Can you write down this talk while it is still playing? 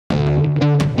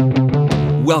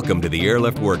Welcome to the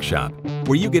Airlift Workshop,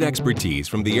 where you get expertise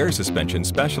from the air suspension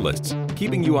specialists,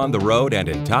 keeping you on the road and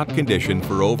in top condition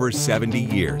for over 70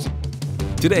 years.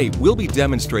 Today, we'll be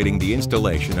demonstrating the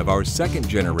installation of our second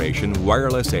generation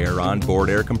WirelessAir onboard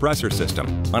air compressor system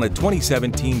on a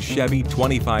 2017 Chevy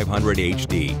 2500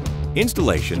 HD.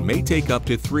 Installation may take up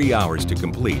to 3 hours to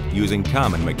complete using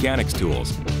common mechanics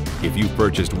tools. If you've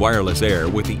purchased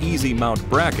WirelessAir with the EZ Mount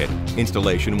bracket,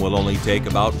 installation will only take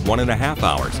about 1.5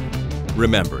 hours.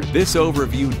 Remember, this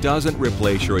overview doesn't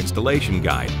replace your installation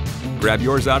guide. Grab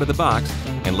yours out of the box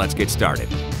and let's get started.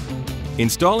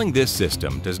 Installing this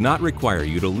system does not require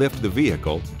you to lift the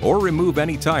vehicle or remove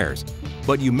any tires,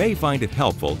 but you may find it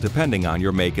helpful depending on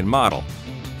your make and model.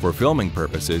 For filming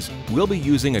purposes, we'll be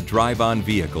using a drive-on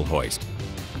vehicle hoist.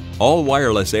 All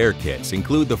WirelessAir kits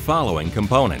include the following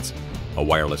components: a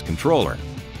wireless controller,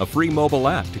 a free mobile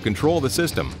app to control the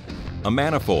system, a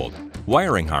manifold,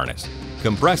 wiring harness,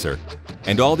 compressor,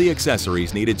 and all the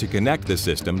accessories needed to connect the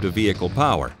system to vehicle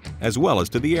power, as well as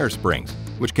to the air springs,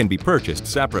 which can be purchased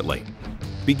separately.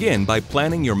 Begin by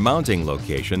planning your mounting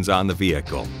locations on the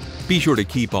vehicle. Be sure to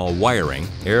keep all wiring,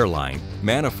 airline,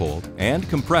 manifold, and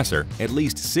compressor at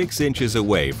least 6 inches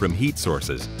away from heat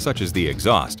sources, such as the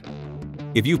exhaust.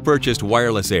 If you've purchased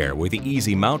WirelessAir with the EZ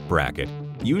Mount bracket,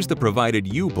 use the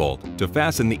provided U-bolt to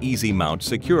fasten the EZ Mount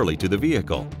securely to the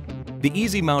vehicle. The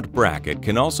EZ Mount bracket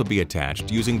can also be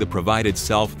attached using the provided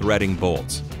self-threading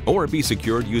bolts, or be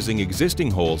secured using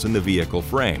existing holes in the vehicle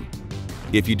frame.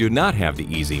 If you do not have the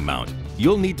EZ Mount,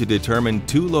 you'll need to determine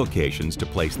 2 locations to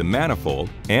place the manifold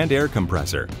and air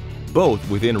compressor, both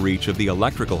within reach of the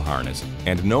electrical harness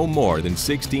and no more than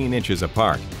 16 inches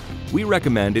apart. We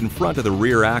recommend in front of the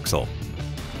rear axle.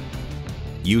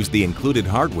 Use the included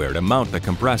hardware to mount the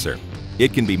compressor.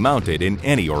 It can be mounted in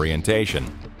any orientation.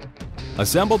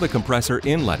 Assemble the compressor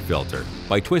inlet filter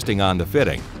by twisting on the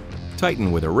fitting. Tighten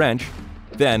with a wrench,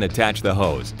 then attach the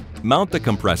hose. Mount the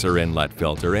compressor inlet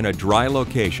filter in a dry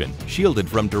location, shielded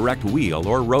from direct wheel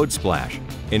or road splash.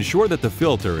 Ensure that the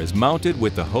filter is mounted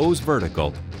with the hose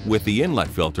vertical, with the inlet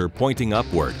filter pointing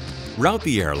upward. Route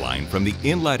the airline from the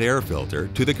inlet air filter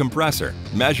to the compressor.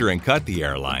 Measure and cut the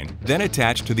airline, then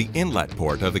attach to the inlet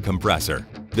port of the compressor.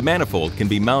 The manifold can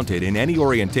be mounted in any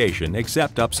orientation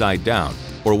except upside down,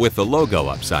 or with the logo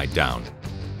upside down.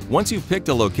 Once you've picked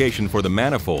a location for the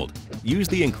manifold, use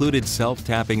the included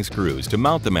self-tapping screws to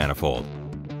mount the manifold.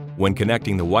 When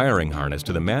connecting the wiring harness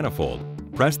to the manifold,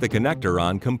 press the connector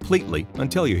on completely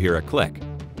until you hear a click.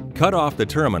 Cut off the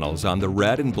terminals on the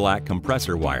red and black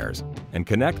compressor wires and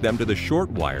connect them to the short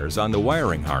wires on the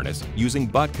wiring harness using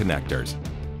butt connectors.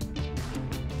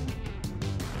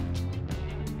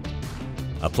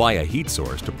 Apply a heat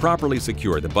source to properly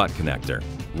secure the butt connector.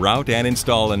 Route and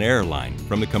install an air line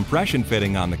from the compression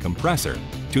fitting on the compressor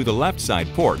to the left side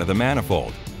port of the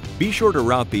manifold. Be sure to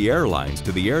route the air lines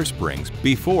to the air springs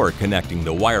before connecting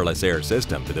the WirelessAir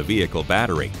system to the vehicle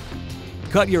battery.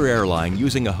 Cut your air line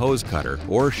using a hose cutter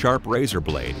or sharp razor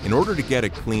blade in order to get a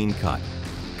clean cut.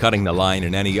 Cutting the line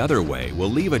in any other way will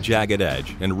leave a jagged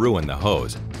edge and ruin the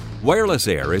hose.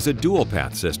 WirelessAir is a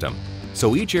dual-path system,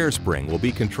 so each air spring will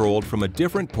be controlled from a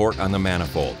different port on the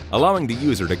manifold, allowing the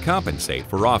user to compensate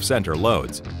for off-center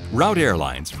loads. Route air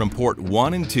lines from port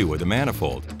 1 and 2 of the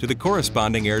manifold to the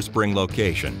corresponding air spring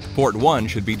location. Port 1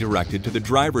 should be directed to the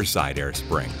driver's side air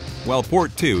spring, while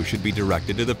port 2 should be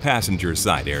directed to the passenger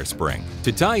side air spring.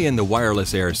 To tie in the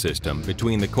WirelessAir system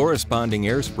between the corresponding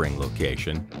air spring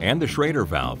location and the Schrader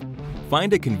valve,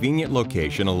 find a convenient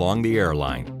location along the air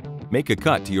line. Make a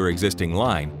cut to your existing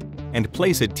line and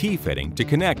place a T-fitting to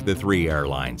connect the 3 air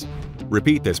lines.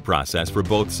 Repeat this process for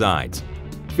both sides.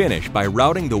 Finish by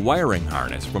routing the wiring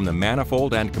harness from the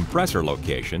manifold and compressor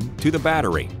location to the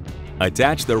battery.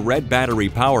 Attach the red battery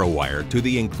power wire to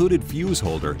the included fuse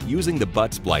holder using the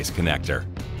butt splice connector.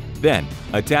 Then,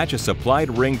 attach a supplied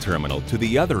ring terminal to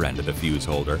the other end of the fuse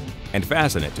holder and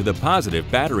fasten it to the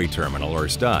positive battery terminal or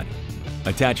stud.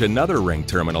 Attach another ring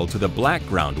terminal to the black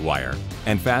ground wire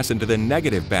and fasten to the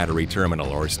negative battery terminal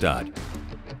or stud.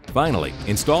 Finally,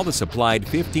 install the supplied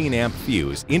 15-amp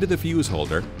fuse into the fuse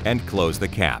holder and close the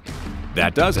cap.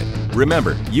 That does it.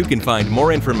 Remember, you can find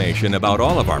more information about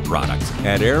all of our products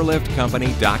at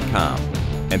airliftcompany.com.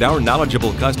 And our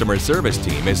knowledgeable customer service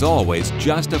team is always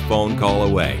just a phone call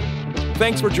away.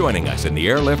 Thanks for joining us in the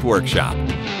Airlift Workshop.